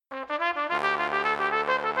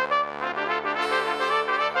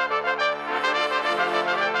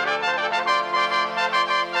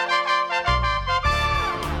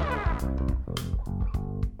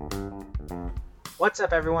What's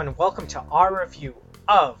up, everyone? Welcome to our review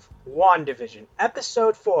of WandaVision,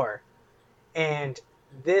 Episode 4. And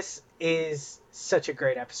this is such a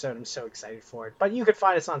great episode. I'm so excited for it. But you can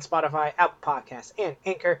find us on Spotify, Apple Podcasts, and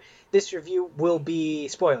Anchor. This review will be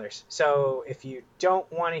spoilers. So if you don't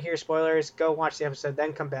want to hear spoilers, go watch the episode,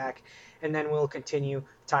 then come back, and then we'll continue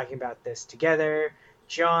talking about this together.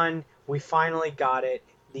 John, we finally got it.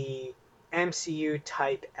 The MCU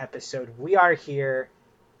type episode. We are here.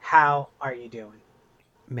 How are you doing?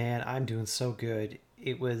 Man, I'm doing so good.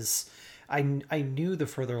 I knew the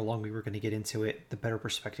further along we were going to get into it, the better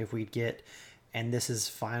perspective we'd get. And this is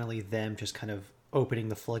finally them just kind of opening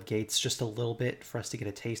the floodgates just a little bit for us to get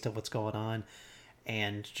a taste of what's going on.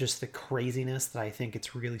 And just the craziness that I think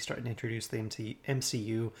it's really starting to introduce the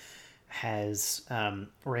MCU has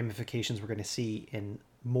ramifications we're going to see in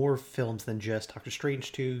more films than just Doctor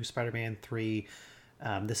Strange 2, Spider Man 3.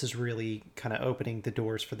 This is really kind of opening the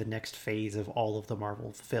doors for the next phase of all of the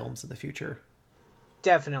Marvel films in the future.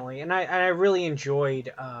 Definitely, and I really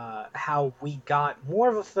enjoyed how we got more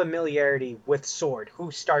of a familiarity with Sword, who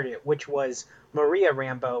started it, which was Maria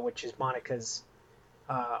Rambeau, which is Monica's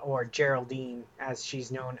or Geraldine, as she's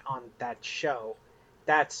known on that show.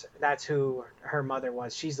 That's who her mother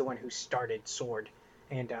was. She's the one who started Sword,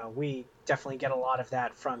 and we definitely get a lot of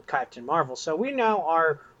that from Captain Marvel. So we now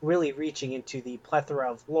are really reaching into the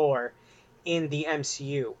plethora of lore in the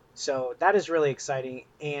MCU. So that is really exciting.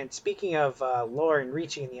 And speaking of lore and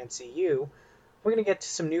reaching in the MCU, we're going to get to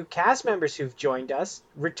some new cast members who've joined us,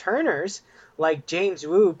 returners like James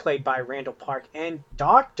Woo, played by Randall Park, and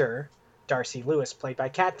Dr. Darcy Lewis, played by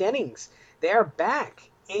Kat Dennings. They are back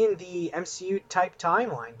in the MCU type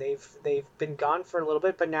timeline. They've been gone for a little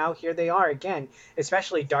bit, but now here they are again.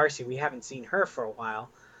 Especially Darcy, we haven't seen her for a while.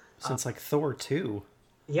 Since like Thor 2.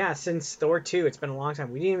 Yeah, since Thor 2, it's been a long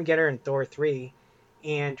time. We didn't even get her in Thor 3.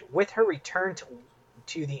 And with her return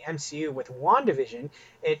to the MCU with WandaVision,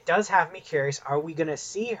 it does have me curious, are we going to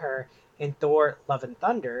see her in Thor Love and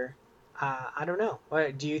Thunder? I don't know.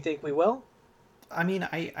 Do you think we will? I mean,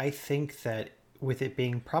 I think that with it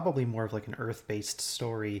being probably more of like an Earth based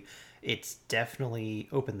story, it's definitely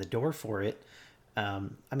opened the door for it.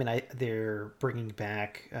 They're bringing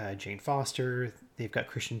back Jane Foster. They've got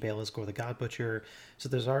Christian Bale as Gore the God Butcher. So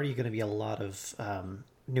there's already going to be a lot of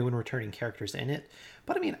new and returning characters in it.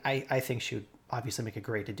 But I mean, I think she would obviously make a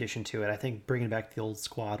great addition to it. I think bringing back the old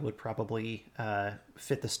squad would probably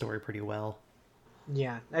fit the story pretty well.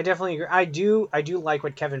 Yeah, I definitely agree. I do like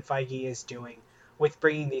what Kevin Feige is doing with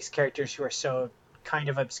bringing these characters who are so kind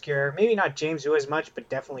of obscure. Maybe not James Woo as much, but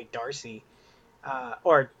definitely Darcy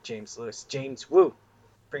or James Lewis, James Woo,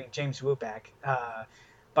 bring James Woo back.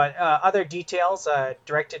 But other details,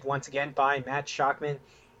 directed once again by Matt Shockman,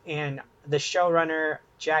 and the showrunner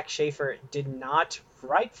Jack Schaefer did not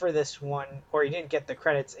write for this one, or he didn't get the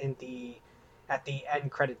credits in the at the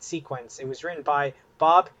end credit sequence. It was written by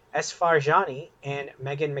Bob Esfarjani and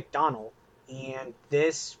Megan McDonnell, and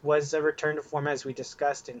this was a return to form as we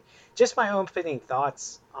discussed. And just my opening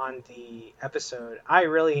thoughts on the episode. I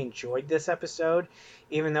really enjoyed this episode,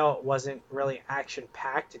 even though it wasn't really action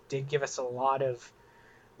packed. It did give us a lot of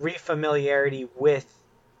refamiliarity with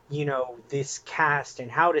this cast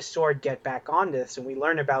and how does Sword get back on this, and we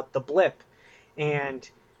learn about the blip and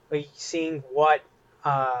seeing what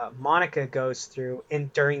Monica goes through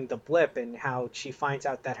in during the blip, and how she finds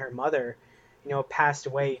out that her mother passed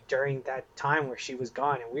away during that time where she was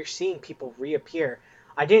gone, and we're seeing people reappear.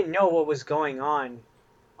 I didn't know what was going on,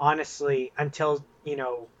 honestly, until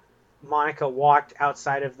Monica walked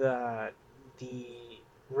outside of the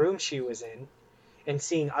room she was in and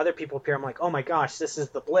seeing other people appear. I'm like, oh my gosh, this is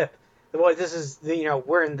the blip. Well, this is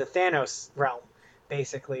we're in the Thanos realm.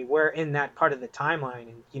 Basically, we're in that part of the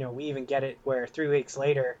timeline, and we even get it where 3 weeks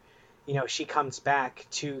later, she comes back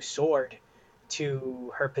to Sword,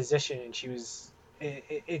 to her position, and she was.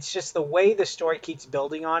 It's just the way the story keeps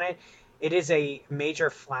building on it. It is a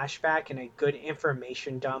major flashback and a good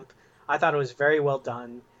information dump. I thought it was very well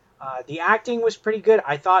done. The acting was pretty good.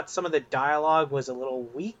 I thought some of the dialogue was a little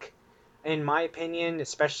weak, in my opinion,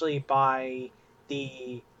 especially by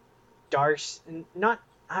the Darcy,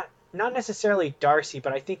 not necessarily Darcy,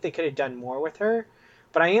 but I think they could have done more with her.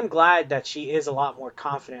 But I am glad that she is a lot more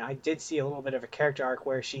confident. I did see a little bit of a character arc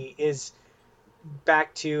where she is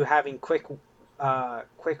back to having quick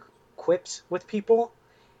quips with people,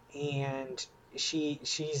 and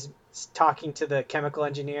she's talking to the chemical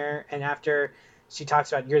engineer, and after she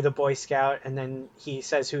talks about you're the Boy Scout, and then he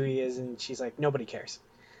says who he is, and she's like nobody cares.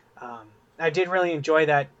 I did really enjoy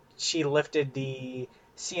that she lifted the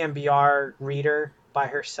CMBR reader by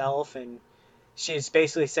herself, and she's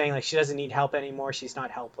basically saying like she doesn't need help anymore. She's not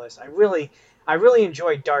helpless. I really I really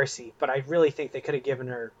enjoyed Darcy, but I really think they could have given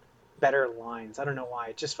her better lines. I don't know why.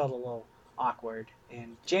 It just felt a little awkward.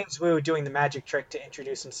 And James Woo doing the magic trick to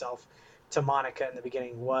introduce himself to Monica in the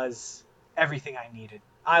beginning was everything I needed.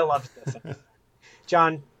 I loved this episode.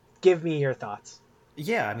 John, give me your thoughts.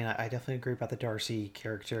 Yeah, I mean, I definitely agree about the Darcy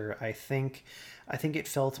character. I think it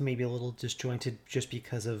felt maybe a little disjointed just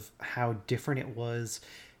because of how different it was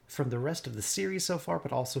from the rest of the series so far,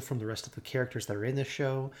 but also from the rest of the characters that are in the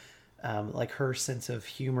show. Like her sense of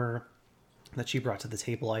humor that she brought to the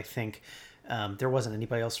table, I think there wasn't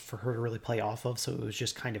anybody else for her to really play off of, so it was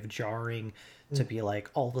just kind of jarring to be like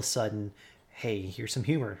all of a sudden, hey, here's some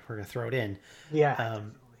humor, we're gonna throw it in. Yeah,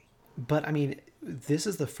 But I mean, this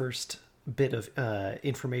is the first bit of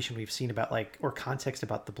information we've seen about like or context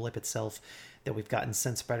about the blip itself that we've gotten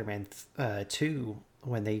since Spider-Man 2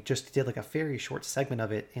 when they just did like a very short segment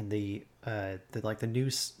of it in the like the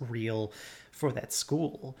news reel for that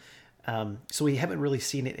school. So we haven't really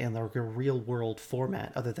seen it in like a real world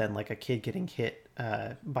format other than like a kid getting hit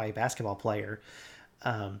by a basketball player.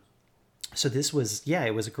 So this was, yeah,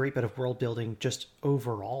 it was a great bit of world building just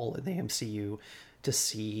overall in the MCU to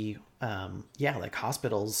see, yeah, like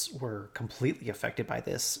hospitals were completely affected by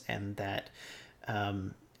this, and that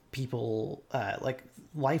people like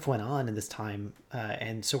life went on in this time,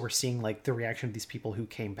 and so we're seeing like the reaction of these people who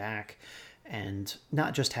came back, and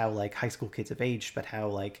not just how like high school kids have aged, but how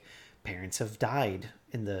like parents have died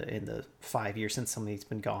in the 5 years since somebody's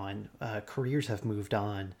been gone, careers have moved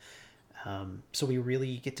on, so we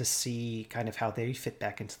really get to see kind of how they fit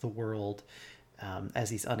back into the world as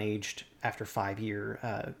these unaged after 5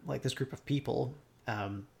 year like this group of people,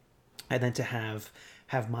 and then to have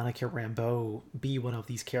Monica Rambeau be one of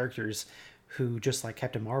these characters who, just like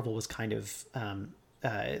Captain Marvel, was kind of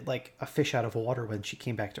like a fish out of water when she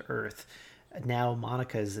came back to Earth. Now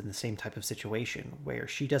Monica is in the same type of situation where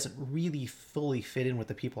she doesn't really fully fit in with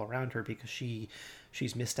the people around her because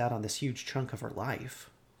she's missed out on this huge chunk of her life.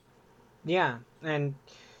 yeah, and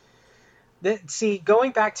see,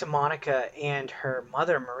 going back to Monica and her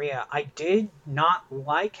mother Maria, I did not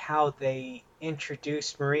like how they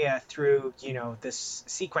introduced Maria through, this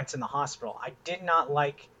sequence in the hospital. I did not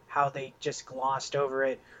like how they just glossed over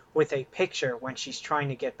it with a picture when she's trying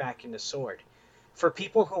to get back into Sword. For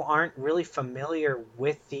people who aren't really familiar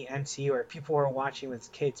with the MCU, or people who are watching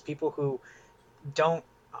with kids, people don't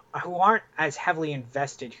who aren't as heavily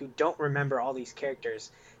invested, who don't remember all these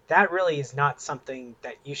characters, that really is not something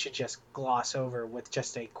that you should just gloss over with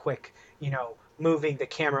just a quick, moving the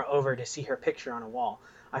camera over to see her picture on a wall.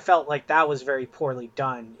 I felt like that was very poorly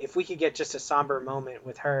done. If we could get just a somber moment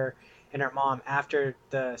with her and her mom after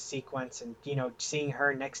the sequence, and seeing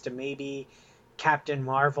her next to maybe Captain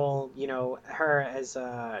Marvel, her as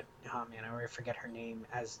oh man, I already forget her name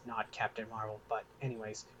as not Captain Marvel, but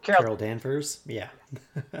anyways, Carol. Carol Danvers, yeah.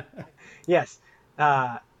 Yes,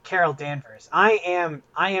 Carol Danvers. I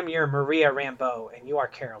am your Maria Rambeau, and you are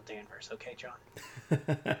Carol Danvers. Okay, John.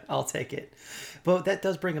 I'll take it. But that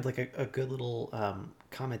does bring up like a good little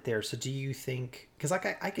comment there. So do you think, because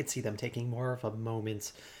like I could see them taking more of a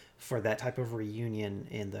moment for that type of reunion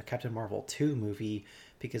in the Captain Marvel 2 movie,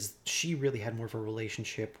 because she really had more of a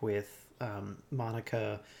relationship with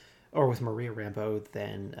Monica or with Maria Rambeau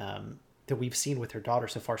than that we've seen with her daughter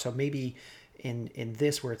so far. So maybe in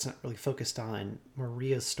this, where it's not really focused on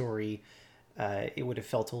Maria's story, it would have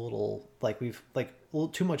felt a little like we've like a little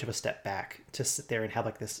too much of a step back to sit there and have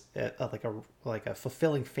like this like a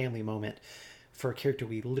fulfilling family moment for a character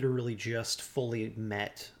we literally just fully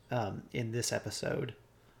met in this episode.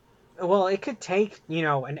 Well, it could take,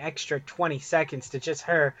 an extra 20 seconds to just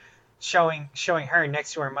her showing her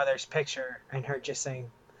next to her mother's picture and her just saying,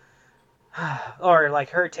 or like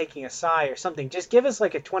her taking a sigh or something. Just give us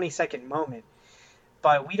like a 20-second moment.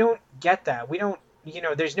 But we don't get that. We don't,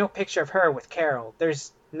 there's no picture of her with Carol.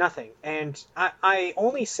 There's nothing. And I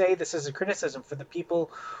only say this as a criticism for the people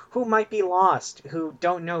who might be lost, who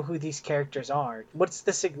don't know who these characters are. What's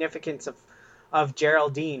the significance of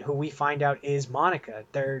Geraldine, who we find out is Monica?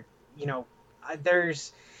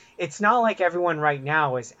 There's, it's not like everyone right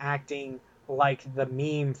now is acting like the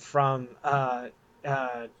meme from, oh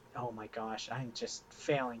my gosh, I'm just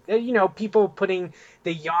failing. People putting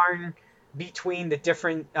the yarn between the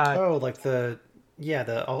different Oh, like the yeah,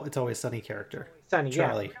 the It's Always Sunny character, Sunny, yeah.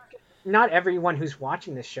 Charlie. Not everyone who's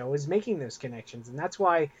watching this show is making those connections, and that's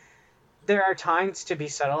why there are times to be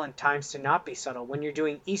subtle and times to not be subtle. When you're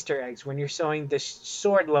doing Easter eggs, when you're showing the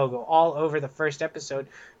sword logo all over the first episode,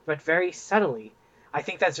 but very subtly, I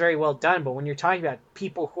think that's very well done. But when you're talking about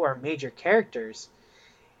people who are major characters,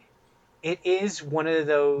 it is one of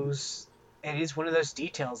those. it is one of those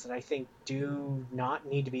details that I think do not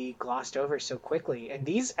need to be glossed over so quickly. And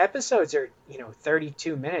these episodes are,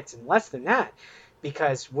 32 minutes and less than that,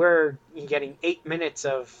 because we're getting 8 minutes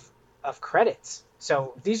of credits.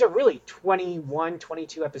 So these are really 21,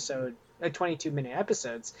 22 episode, 22-minute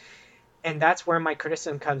episodes. And that's where my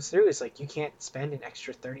criticism comes through, is like, you can't spend an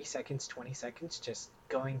extra 30 seconds, 20 seconds just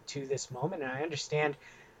going to this moment. And I understand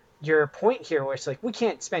your point here, where it's like, we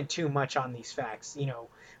can't spend too much on these facts.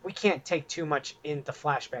 We can't take too much in the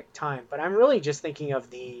flashback time. But I'm really just thinking of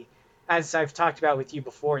as I've talked about with you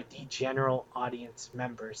before, the general audience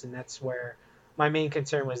members. And that's where my main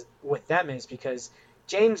concern was with them, is because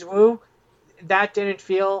James Woo, that didn't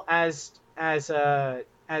feel as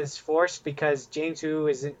forced, because James Woo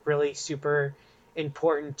isn't really super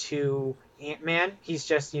important to Ant-Man. He's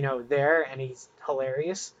just, there, and he's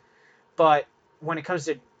hilarious. But when it comes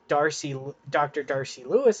to Dr. Darcy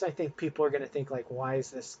Lewis, I think people are going to think, like, why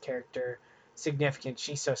is this character significant?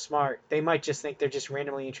 She's so smart. They might just think they're just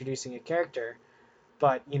randomly introducing a character.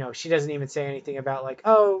 But, she doesn't even say anything about, like,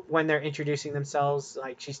 oh, when they're introducing themselves,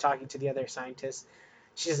 like, she's talking to the other scientists.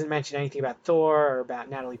 She doesn't mention anything about Thor or about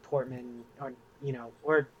Natalie Portman, or,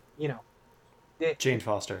 or, Jane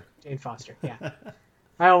Foster. Jane Foster, yeah.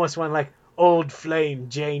 I almost went like old flame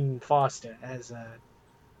Jane Foster, as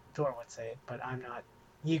Thor would say it, but I'm not.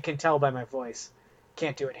 You can tell by my voice.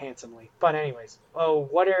 Can't do it handsomely. But anyways,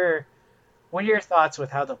 what are your thoughts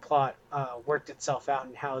with how the plot worked itself out,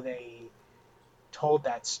 and how they told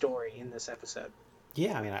that story in this episode?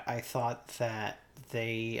 Yeah, I mean, I thought that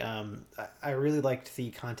they, I really liked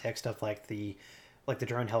the context of like the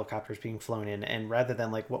drone helicopters being flown in, and rather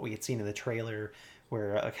than like what we had seen in the trailer,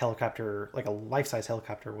 where a helicopter, like a life-size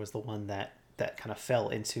helicopter, was the one that kind of fell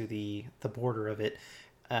into the border of it,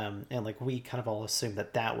 and like we kind of all assumed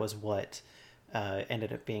that was what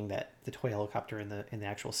ended up being that the toy helicopter in the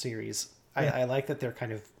actual series. Yeah. I like that they're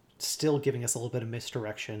kind of still giving us a little bit of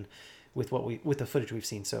misdirection with the footage we've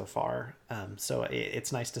seen so far. So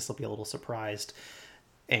it's nice to still be a little surprised,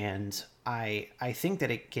 and I think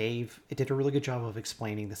that it did a really good job of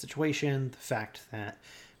explaining the situation, the fact that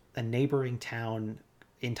a neighboring town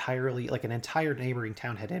entirely, like an entire neighboring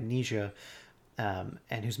town, had amnesia,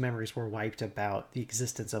 and whose memories were wiped about the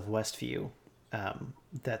existence of Westview,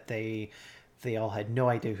 that they all had no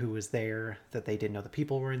idea who was there, that they didn't know the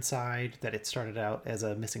people were inside, that it started out as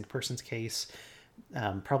a missing persons case,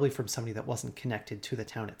 probably from somebody that wasn't connected to the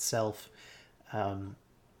town itself.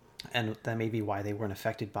 And that may be why they weren't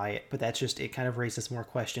affected by it. But it kind of raises more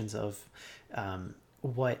questions of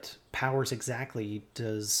what powers exactly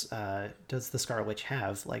does the Scarlet Witch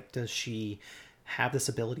have? Like, does she have this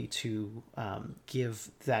ability to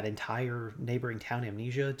give that entire neighboring town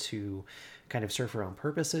amnesia to kind of serve her own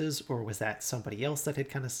purposes, or was that somebody else that had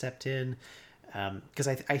kind of stepped in? Because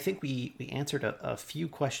I think we answered a few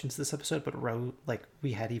questions this episode, but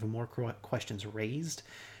we had even more questions raised,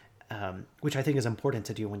 which I think is important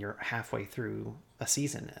to do when you're halfway through a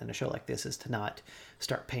season, and a show like this is to not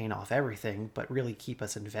start paying off everything, but really keep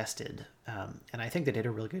us invested. And I think they did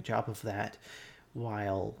a really good job of that,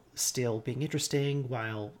 while still being interesting,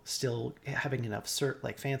 while still having enough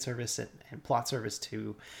fan service and plot service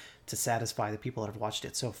to satisfy the people that have watched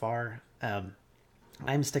it so far.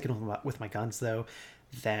 I'm sticking with my guns, though,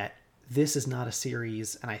 that this is not a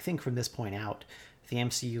series, and I think from this point out, the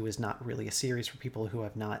MCU is not really a series for people who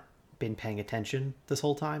have not been paying attention this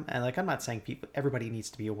whole time. And like, I'm not saying everybody needs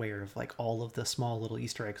to be aware of like all of the small little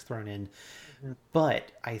Easter eggs thrown in,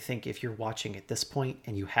 but I think if you're watching at this point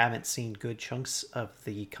and you haven't seen good chunks of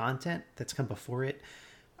the content that's come before it,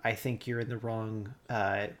 I think you're in the wrong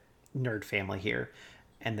nerd family here,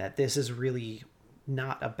 and that this is really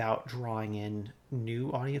not about drawing in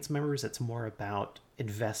new audience members. It's more about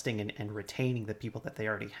investing and retaining the people that they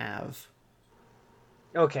already have.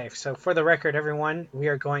 Okay, so for the record, everyone, we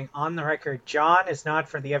are going on the record. John is not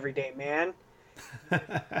for the everyday man.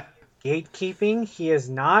 Gatekeeping. He is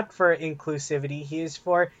not for inclusivity. He is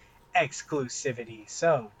for exclusivity.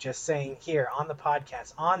 So, just saying here on the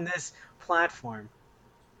podcast, on this platform,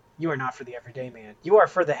 you are not for the everyday man. You are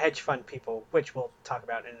for the hedge fund people, which we'll talk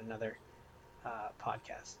about in another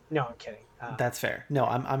podcast. No, I'm kidding. That's fair. No,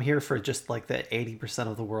 I'm here for just like the 80%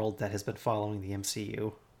 of the world that has been following the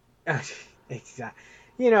MCU. Exactly.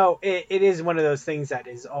 It is one of those things that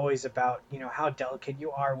is always about, how delicate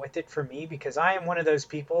you are with it, for me, because I am one of those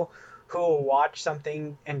people who will watch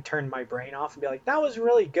something and turn my brain off and be like, that was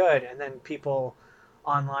really good. And then people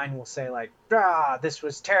online will say like, this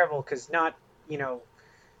was terrible because not,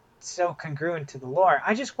 so congruent to the lore.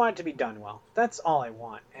 I just want it to be done well. That's all I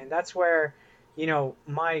want. And that's where,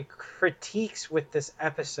 my critiques with this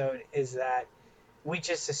episode is that we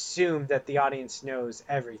just assume that the audience knows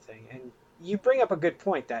everything. And you bring up a good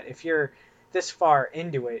point that if you're this far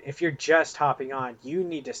into it, if you're just hopping on, you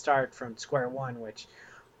need to start from square one, which,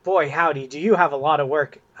 boy, howdy, do you have a lot of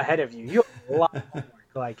work ahead of you. You have a lot of homework.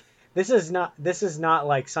 Like, this is not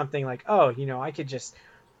like something like, oh, I could just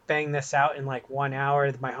bang this out in like 1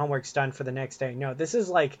 hour. My homework's done for the next day. No, this is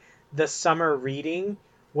like the summer reading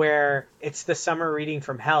where it's the summer reading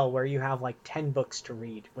from hell where you have like 10 books to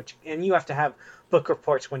read, and you have to have book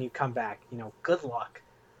reports when you come back. Good luck.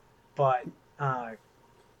 But uh,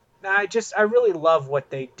 I really love what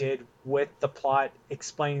they did with the plot,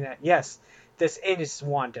 explaining that yes, this is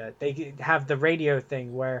Wanda. They have the radio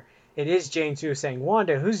thing where it is James who is saying,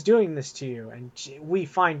 Wanda, who's doing this to you? And we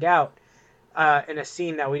find out in a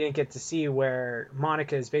scene that we didn't get to see where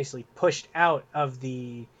Monica is basically pushed out of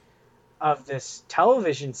this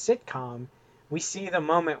television sitcom. We see the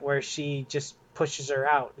moment where she just pushes her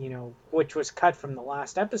out, which was cut from the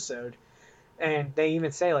last episode. And they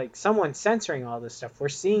even say like someone's censoring all this stuff. We're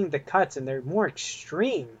seeing the cuts and they're more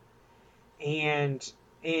extreme, and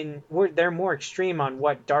they're more extreme on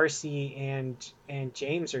what Darcy and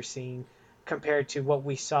James are seeing compared to what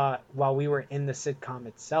we saw while we were in the sitcom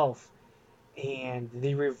itself. And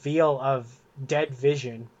the reveal of Dead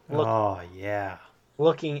Vision Oh yeah.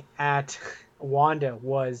 looking at Wanda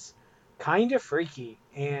was kind of freaky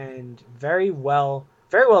and very well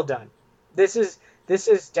done. This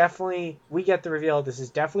is definitely, we get the reveal. This is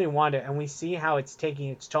definitely Wanda, and we see how it's taking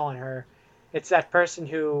its toll on her. It's that person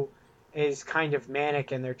who is kind of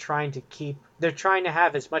manic, and they're trying to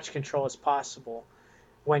have as much control as possible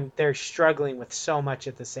when they're struggling with so much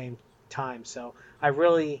at the same time. So I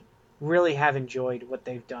really, really have enjoyed what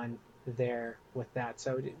they've done there with that.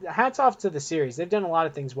 So hats off to the series. They've done a lot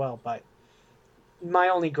of things well, but my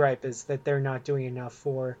only gripe is that they're not doing enough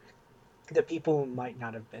for the people who might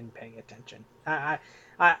not have been paying attention.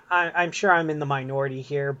 I'm sure I'm in the minority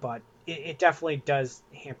here, but it definitely does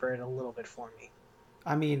hamper it a little bit for me.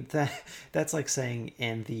 I mean, that's like saying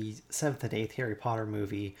in the seventh and eighth Harry Potter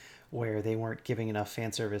movie where they weren't giving enough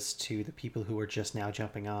fan service to the people who were just now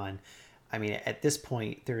jumping on. I mean, at this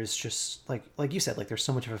point, there is just like you said, like there's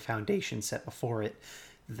so much of a foundation set before it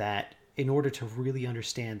that in order to really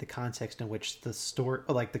understand the context in which the story,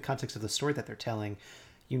 like the context of the story that they're telling,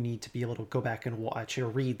 you need to be able to go back and watch or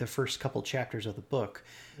read the first couple chapters of the book,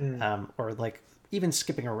 Mm. or like even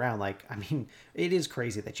skipping around. Like, I mean, it is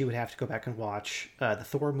crazy that you would have to go back and watch the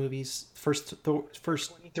Thor movies first.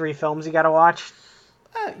 23 films you got to watch.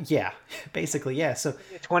 Yeah, basically, yeah. So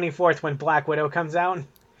The 24th when Black Widow comes out.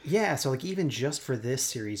 yeah, so like even just for this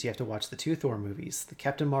series, you have to watch the two Thor movies, the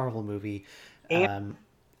Captain Marvel movie, And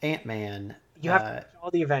Ant Man, you have to watch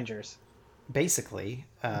all the Avengers. basically,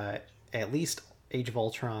 at least Age of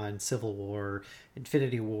Ultron, Civil War,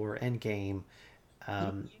 Infinity War, Endgame.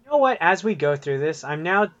 You know what? As we go through this, I'm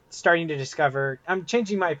now starting to discover, I'm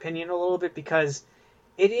changing my opinion a little bit because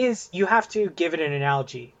you have to give it an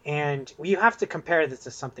analogy and you have to compare this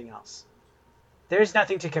to something else. There's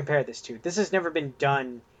nothing to compare this to. This has never been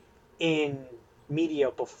done in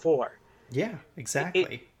media before. Yeah, It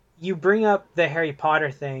exactly. You bring up the Harry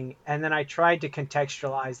Potter thing, and then I tried to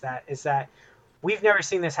contextualize that is that we've never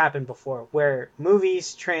seen this happen before, where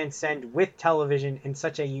movies transcend with television in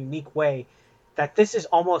such a unique way that this is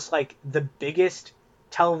almost like the biggest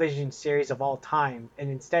television series of all time,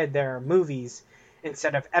 and instead there are movies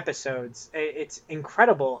instead of episodes. It's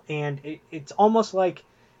incredible, and it's almost like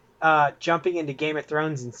jumping into Game of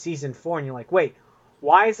Thrones in season 4, and you're like, wait,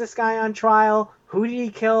 why is this guy on trial? Who did he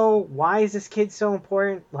kill? Why is this kid so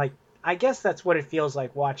important? Like, I guess that's what it feels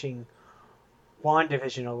like watching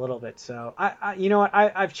WandaVision a little bit. So, you know what?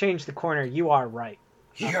 I've changed the corner. You are right.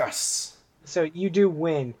 Yes. So you do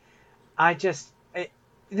win.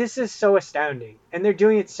 This is so astounding, and they're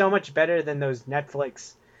doing it so much better than those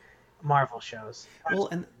Netflix Marvel shows. Well,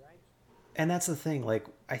 and that's the thing. Like,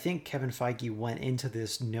 I think Kevin Feige went into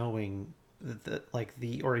this knowing that, like,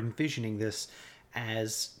 or envisioning this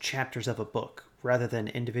as chapters of a book rather than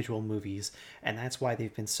individual movies, and that's why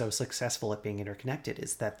they've been so successful at being interconnected.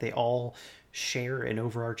 Is that they all share an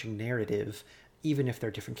overarching narrative, even if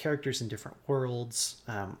they're different characters in different worlds,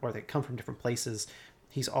 or they come from different places.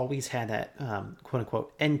 He's always had that quote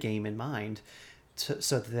unquote end game in mind,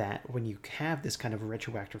 so that when you have this kind of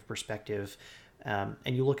retroactive perspective, and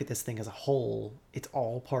you look at this thing as a whole, it's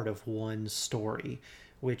all part of one story,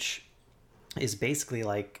 which is basically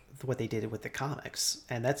like what they did with the comics.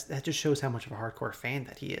 And that just shows how much of a hardcore fan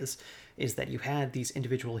that he is that you had these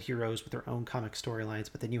individual heroes with their own comic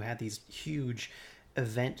storylines, but then you had these huge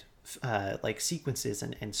event like sequences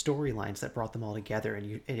and storylines that brought them all together,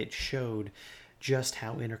 and it showed just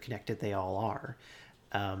how interconnected they all are.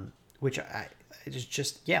 Which it's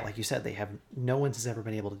just yeah, like you said, they have no one has ever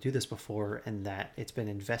been able to do this before, and that it's been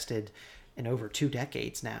invested in over 2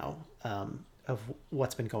 decades now, of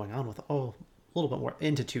what's been going on with a little bit more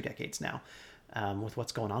into 2 decades now, with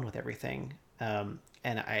what's going on with everything. And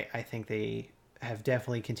I think they have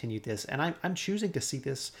definitely continued this, and I'm choosing to see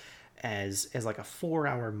this as like a 4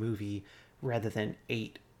 hour movie rather than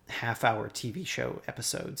 8 half-hour TV show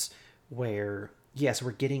episodes, where yes,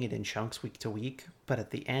 we're getting it in chunks week to week, but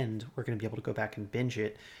at the end we're going to be able to go back and binge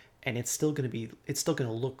it, and it's still going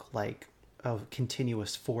to look like a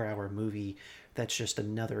continuous 4 hour movie that's just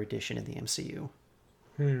another addition in the MCU.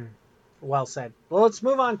 Well said. Well, let's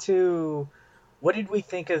move on to what did we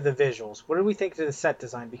think of the visuals? What did we think of the set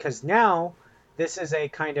design? Because now this is a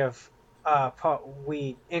kind of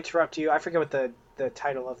we interrupt you. I forget what the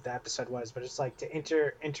title of the episode was, but it's like to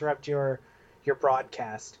interrupt your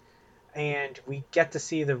broadcast, and we get to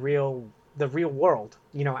see the real world,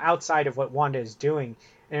 outside of what Wanda is doing.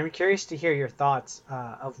 And I'm curious to hear your thoughts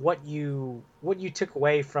of what you took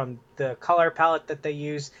away from the color palette that they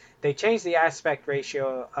use. They changed the aspect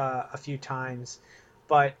ratio a few times,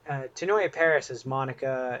 but Tanoia Paris as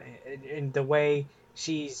Monica, in the way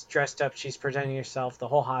she's dressed up, she's presenting herself, the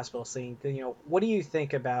whole hospital scene. What do you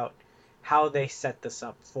think about how they set this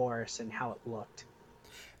up for us and how it looked?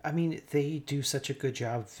 I mean, they do such a good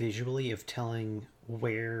job visually of telling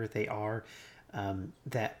where they are,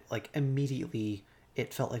 that like immediately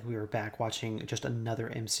it felt like we were back watching just another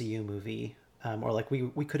MCU movie, or like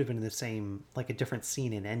we could have been in the same, like a different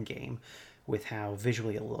scene in Endgame with how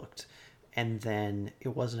visually it looked. And then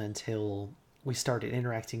it wasn't until we started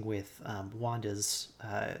interacting with Wanda's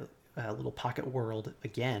little pocket world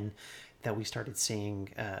again that we started seeing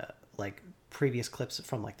like previous clips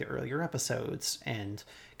from like the earlier episodes and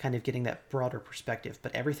kind of getting that broader perspective.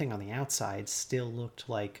 But everything on the outside still looked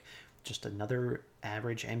like just another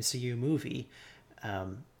average MCU movie.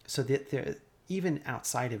 So they're even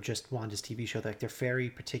outside of just Wanda's TV show, like they're very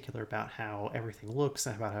particular about how everything looks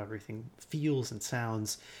and about how everything feels and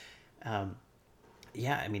sounds.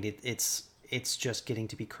 Yeah, I mean it's just getting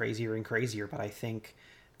to be crazier and crazier, but I think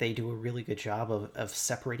they do a really good job of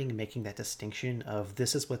separating and making that distinction of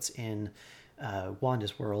this is what's in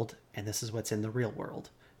Wanda's world and this is what's in the real world.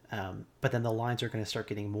 But then the lines are going to start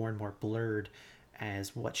getting more and more blurred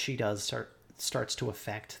as what she does starts to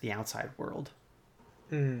affect the outside world.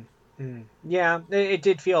 Mm, yeah, it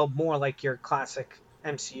did feel more like your classic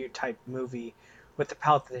MCU type movie with the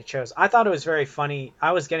palette that they chose. I thought it was very funny.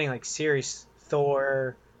 I was getting like serious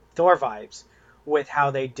Thor vibes with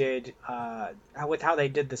how they did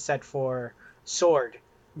the set for Sword,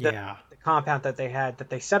 the, Yeah. the compound that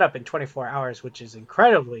they set up in 24 hours, which is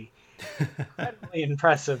incredibly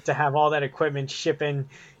impressive to have all that equipment shipping,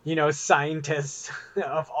 scientists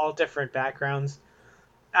of all different backgrounds.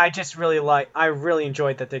 I really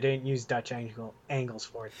enjoyed that they didn't use Dutch angles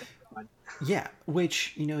for it. Thank God. Yeah,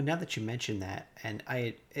 which now that you mentioned that, and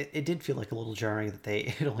it did feel like a little jarring that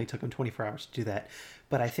it only took them 24 hours to do that,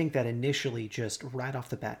 but I think that initially just right off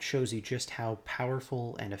the bat shows you just how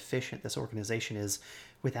powerful and efficient this organization is,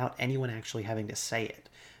 without anyone actually having to say it.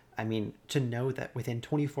 I mean, to know that within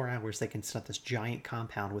 24 hours they can set up this giant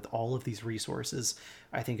compound with all of these resources,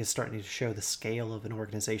 I think is starting to show the scale of an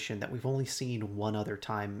organization that we've only seen one other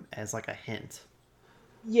time as like a hint.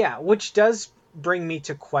 Yeah, which does bring me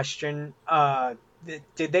to question: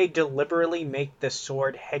 did they deliberately make the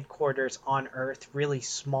Sword headquarters on Earth really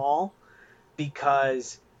small?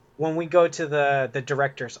 Because when we go to the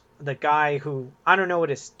directors, the guy who I don't know what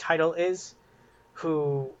his title is,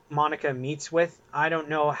 who Monica meets with, I don't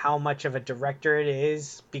know how much of a director it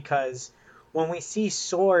is, because when we see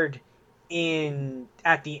Sword in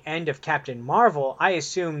at the end of Captain Marvel, I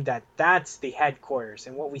assume that that's the headquarters,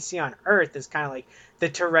 and what we see on Earth is kind of like the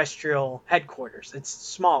terrestrial headquarters. It's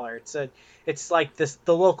smaller. It's like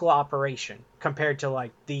the local operation compared to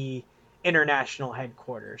like the international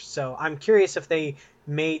headquarters. So I'm curious if they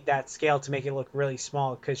made that scale to make it look really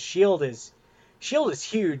small, because Shield is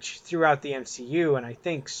huge throughout the MCU, and I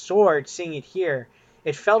think Sword, seeing it here,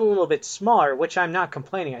 it felt a little bit smaller, which I'm not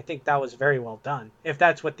complaining. I think that was very well done, if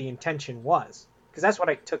that's what the intention was, because that's what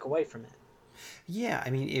I took away from it. Yeah, I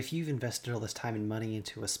mean, if you've invested all this time and money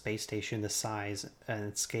into a space station the size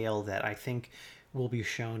and scale that I think will be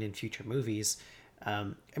shown in future movies,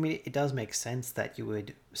 I mean, it does make sense that you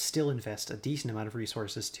would still invest a decent amount of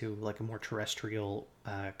resources to like a more terrestrial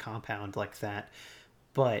compound like that.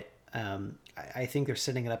 But I think they're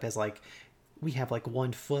setting it up as like we have like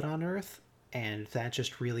 1 foot on Earth, and that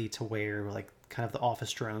just really to where like kind of the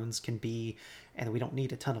office drones can be, and we don't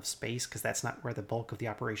need a ton of space because that's not where the bulk of the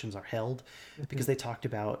operations are held. Mhm. Because they talked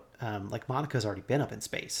about like Monica's already been up in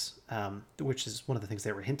space, which is one of the things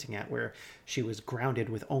they were hinting at, where she was grounded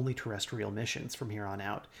with only terrestrial missions from here on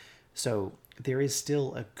out. So there is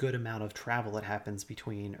still a good amount of travel that happens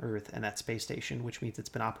between Earth and that space station, which means it's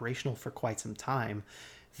been operational for quite some time.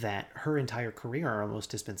 That her entire career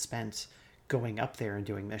almost has been spent going up there and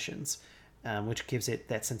doing missions, which gives it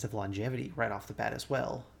that sense of longevity right off the bat as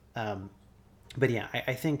well. But yeah,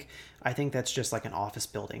 I think that's just like an office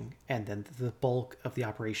building, and then the bulk of the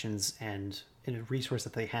operations and resource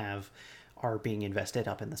that they have are being invested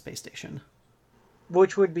up in the space station.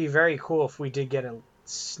 Which would be very cool if we did get a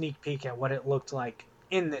sneak peek at what it looked like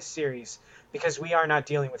in this series, because we are not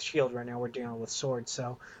dealing with Shield right now, we're dealing with Sword.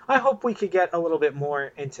 So I hope we could get a little bit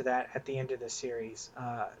more into that at the end of the series.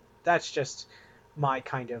 That's just my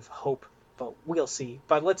kind of hope, but we'll see.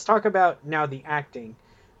 But let's talk about now the acting,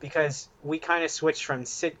 because we kind of switched from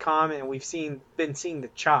sitcom and been seeing the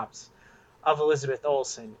chops of Elizabeth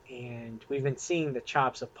Olsen, and we've been seeing the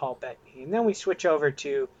chops of Paul Bettany, and then we switch over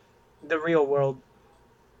to the real world.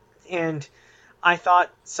 And I thought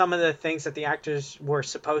some of the things that the actors were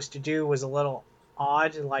supposed to do was a little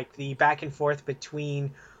odd, like the back and forth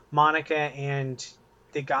between Monica and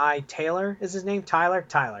the guy Taylor is his name, Tyler.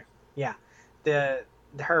 Yeah, the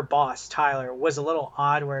her boss Tyler was a little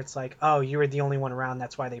odd, where it's like, oh, you were the only one around,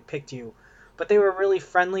 that's why they picked you. But they were really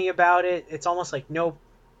friendly about it. It's almost like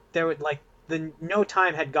there would like the no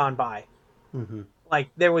time had gone by. Mm-hmm. Like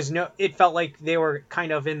there was no, it felt like they were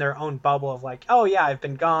kind of in their own bubble of like, oh yeah, I've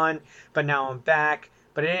been gone, but now I'm back.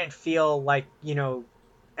 But it didn't feel like,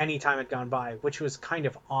 any time had gone by, which was kind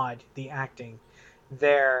of odd, the acting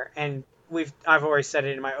there. And I've already said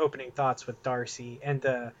it in my opening thoughts with Darcy and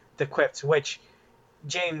the quips, which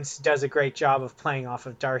James does a great job of playing off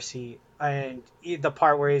of Darcy. And the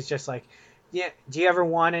part where he's just like, yeah, do you ever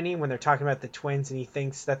want any, when they're talking about the twins and he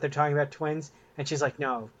thinks that they're talking about twins, and she's like,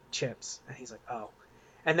 no, chips. And he's like, oh.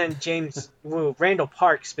 And then Randall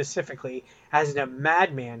Park specifically, as a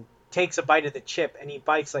madman, takes a bite of the chip, and he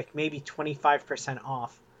bites like maybe 25%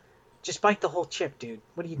 off. Just bite the whole chip, dude.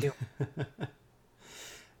 What are you doing?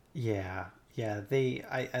 Yeah, yeah.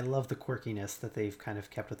 I love the quirkiness that they've kind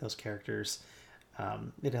of kept with those characters.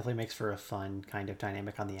 It definitely makes for a fun kind of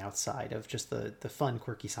dynamic on the outside of just the fun,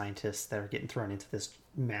 quirky scientists that are getting thrown into this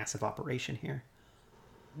massive operation here.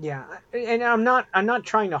 Yeah, and I'm not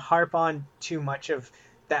trying to harp on too much of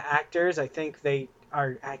the actors. I think they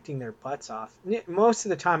are acting their butts off. Most of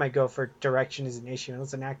the time, I go for direction is an issue,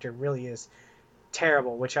 unless an actor really is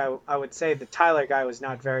terrible, which I would say the Tyler guy was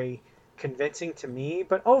not very convincing to me.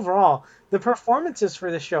 But overall, the performances for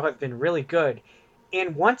the show have been really good.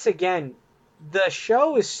 And once again, the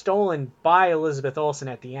show is stolen by Elizabeth Olsen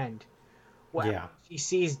at the end. When Yeah, she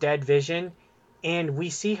sees Dead Vision, and we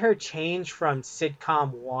see her change from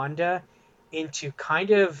sitcom Wanda into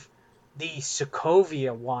kind of the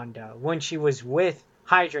Sokovia Wanda. When she was with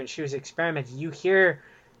Hydra and she was experimenting, you hear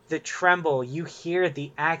the tremble, you hear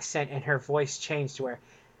the accent in her voice change to where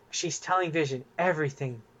she's telling Vision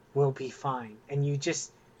everything will be fine. And you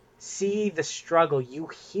just see the struggle, you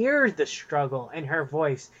hear the struggle in her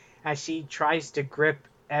voice as she tries to grip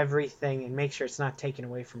everything and make sure it's not taken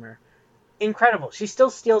away from her. Incredible. She still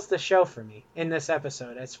steals the show for me in this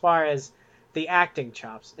episode as far as the acting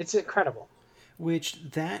chops. It's incredible. which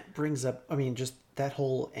that brings up. I mean, just that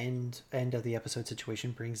whole end of the episode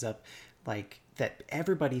situation brings up like that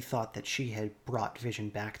everybody thought that she had brought Vision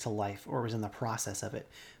back to life or was in the process of it,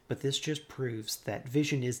 but this just proves that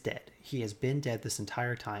Vision is dead. He has been dead this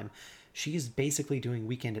entire time. She is basically doing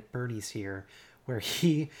Weekend at Bernie's here, where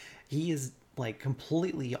he is like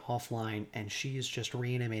completely offline and she is just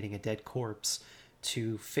reanimating a dead corpse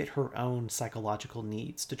to fit her own psychological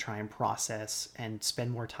needs to try and process and spend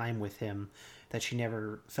more time with him that she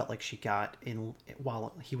never felt like she got in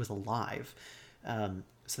while he was alive.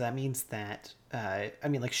 So that means that I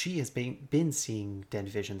mean, like she has been seeing Dead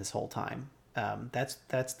Vision this whole time. That's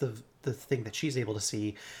the thing that she's able to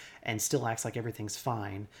see, and still acts like everything's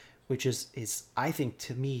fine, which is I think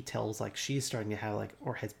to me tells like she's starting to have like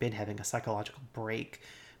or has been having a psychological break,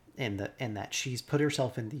 and that she's put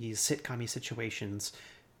herself in these sitcom situations,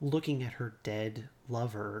 looking at her dead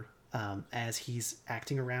lover as he's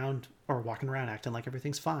acting around or walking around acting like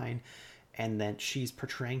everything's fine, and then she's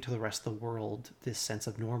portraying to the rest of the world this sense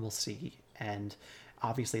of normalcy, and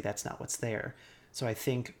obviously that's not what's there. So I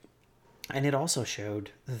think, and it also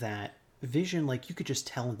showed that Vision, like you could just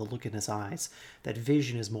tell in the look in his eyes that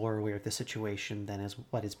Vision is more aware of the situation than is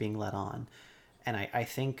what is being let on. And I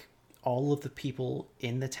think all of the people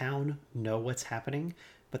in the town know what's happening,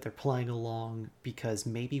 but they're playing along because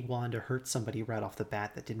maybe Wanda hurt somebody right off the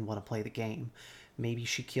bat that didn't want to play the game. Maybe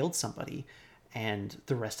she killed somebody, and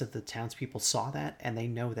the rest of the townspeople saw that, and they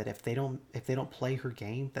know that if they don't play her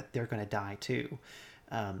game, that they're going to die too.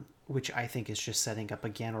 Which I think is just setting up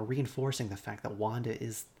again or reinforcing the fact that Wanda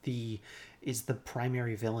is the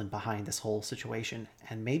primary villain behind this whole situation.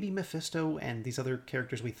 And maybe Mephisto and these other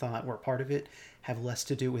characters we thought were part of it have less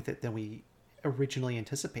to do with it than we originally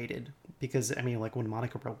anticipated. Because I mean, like when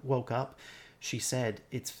Monica woke up, she said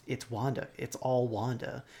it's Wanda. It's all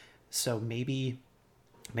Wanda. So maybe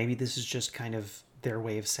this is just kind of their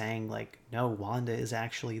way of saying like, no, Wanda is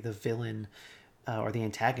actually the villain or the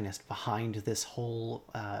antagonist behind this whole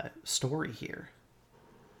story here.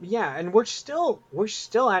 Yeah, and we're still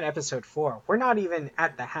at episode 4. We're not even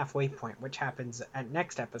at the halfway point, which happens at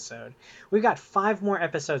next episode. We've got 5 more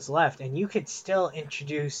episodes left, and you could still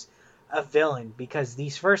introduce a villain because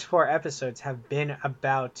these first 4 episodes have been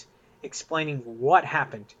about explaining what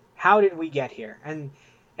happened. How did we get here? And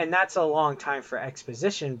that's a long time for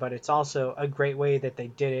exposition, but it's also a great way that they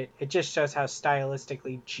did it. It just shows how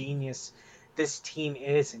stylistically genius this team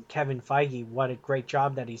is, and Kevin Feige, what a great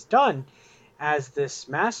job that he's done as this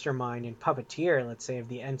mastermind and puppeteer, let's say, of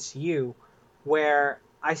the MCU, where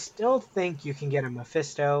I still think you can get a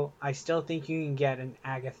Mephisto. I still think you can get an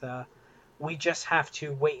Agatha. We just have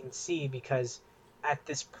to wait and see because at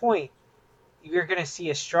this point, you're going to see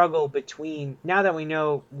a struggle between, now that we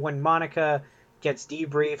know when Monica gets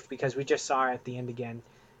debriefed, because we just saw her at the end again,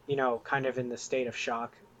 kind of in the state of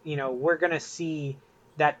shock, we're going to see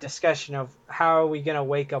that discussion of how are we going to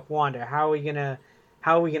wake up Wanda? How are we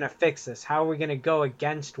going to fix this? How are we going to go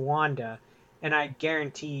against Wanda? And I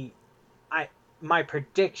guarantee my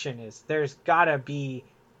prediction is there's got to be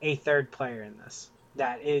a third player in this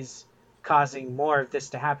that is causing more of this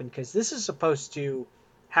to happen because this is supposed to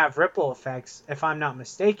have ripple effects, if I'm not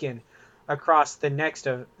mistaken, across the next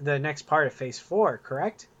part of Phase 4,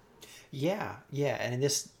 correct? Yeah, and in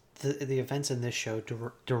this the events in this show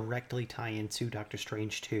directly tie into Doctor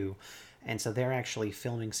Strange 2. And so they're actually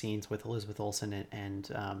filming scenes with Elizabeth Olsen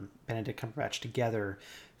and Benedict Cumberbatch together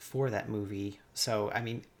for that movie. So I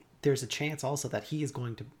mean, there's a chance also that he is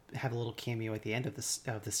going to have a little cameo at the end of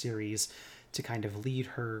the series to kind of lead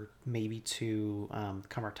her maybe to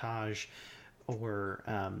Camartage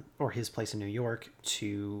or his place in New York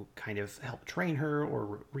to kind of help train her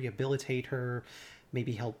or rehabilitate her,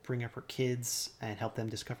 maybe help bring up her kids and help them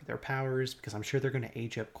discover their powers because I'm sure they're going to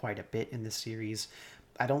age up quite a bit in this series.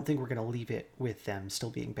 I don't think we're going to leave it with them still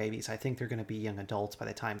being babies. I think they're going to be young adults by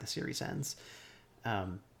the time the series ends.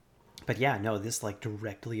 But yeah, no, this like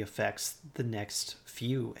directly affects the next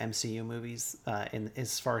few MCU movies in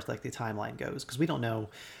as far as like the timeline goes, because we don't know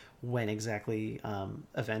when exactly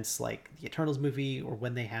events like the Eternals movie or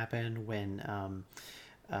when they happen, when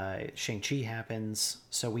Shang-Chi happens.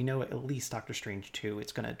 So we know at least Doctor Strange 2,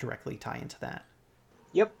 it's going to directly tie into that.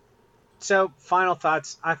 Yep. So, final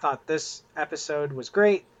thoughts. I thought this episode was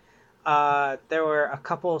great. There were a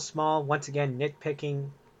couple small, once again, nitpicking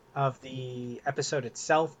of the episode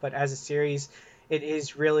itself, but as a series, it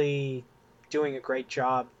is really doing a great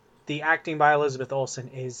job. The acting by Elizabeth Olsen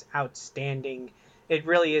is outstanding. It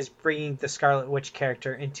really is bringing the Scarlet Witch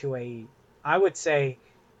character into I would say,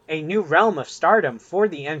 a new realm of stardom for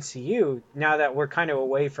the MCU now that we're kind of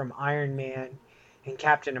away from Iron Man and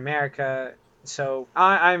Captain America. So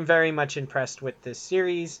I'm very much impressed with this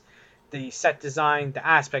series, the set design, the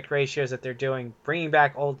aspect ratios that they're doing, bringing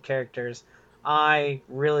back old characters. I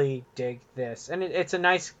really dig this, and it's a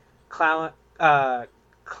nice clown.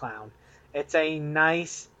 It's a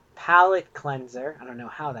nice palate cleanser. I don't know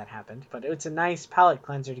how that happened, but it's a nice palate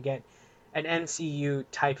cleanser to get an MCU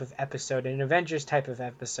type of episode, an Avengers type of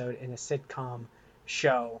episode in a sitcom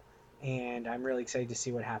show, and I'm really excited to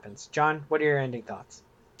see what happens. John, what are your ending thoughts?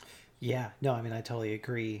 Yeah, no, I mean, I totally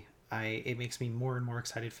agree. It makes me more and more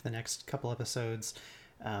excited for the next couple episodes.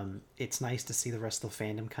 It's nice to see the rest of the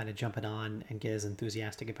fandom kind of jumping on and get as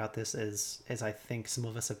enthusiastic about this as I think some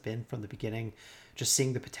of us have been from the beginning. Just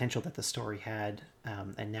seeing the potential that the story had,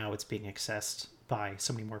 and now it's being accessed by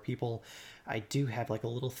so many more people. I do have like a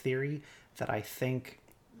little theory that I think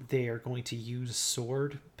they are going to use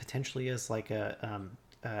Sword potentially as like a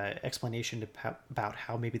explanation about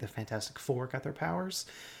how maybe the Fantastic Four got their powers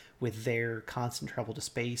with their constant travel to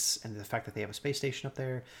space and the fact that they have a space station up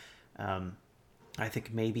there. I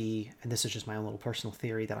think maybe, and this is just my own little personal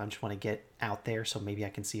theory that I just want to get out there, so maybe I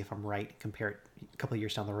can see if I'm right, compare it a couple of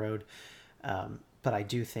years down the road. But I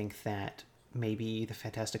do think that maybe the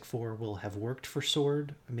Fantastic Four will have worked for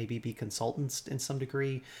Sword, maybe be consultants in some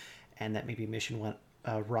degree, and that maybe Mission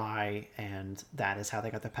Rye, and that is how they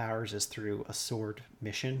got the powers, is through a sword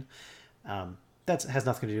mission. That has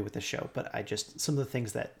nothing to do with the show, but some of the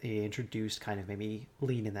things that they introduced kind of made me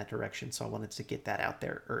lean in that direction, so I wanted to get that out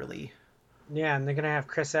there early. Yeah, and they're gonna have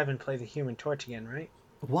Chris Evans play the Human Torch again, right?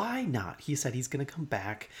 Why not? He said he's going to come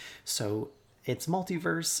back, so it's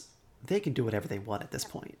multiverse. They can do whatever they want at this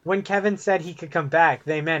point. When Kevin said he could come back,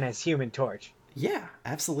 they meant as Human Torch. Yeah,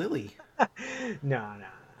 absolutely. No.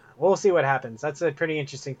 We'll see what happens. That's a pretty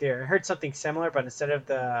interesting theory. I heard something similar, but instead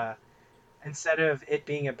of it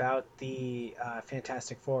being about the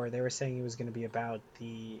Fantastic Four, they were saying it was going to be about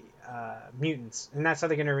the mutants, and that's how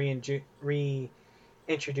they're going to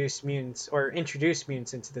reintroduce mutants or introduce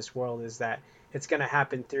mutants into this world. Is that it's going to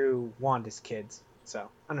happen through Wanda's kids? So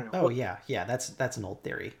I don't know. Oh yeah, that's an old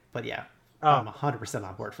theory, but yeah, Oh. I'm 100%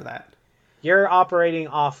 on board for that. You're operating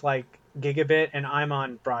off like gigabit, and I'm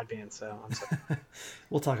on broadband, so I'm sorry.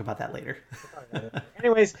 We'll talk about that later.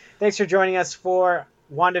 Anyways, thanks for joining us for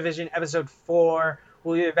WandaVision episode 4.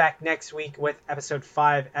 We'll be back next week with episode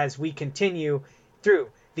 5 as we continue through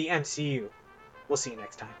the MCU. We'll see you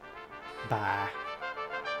next time. Bye.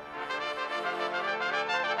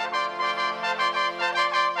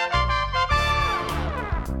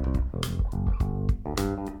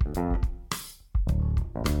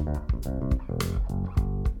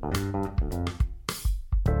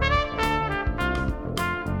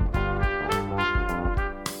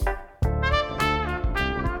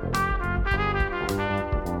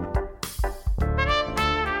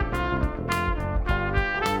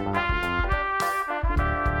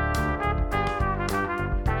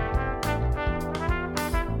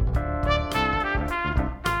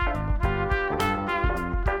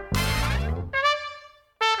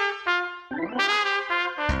 Bye.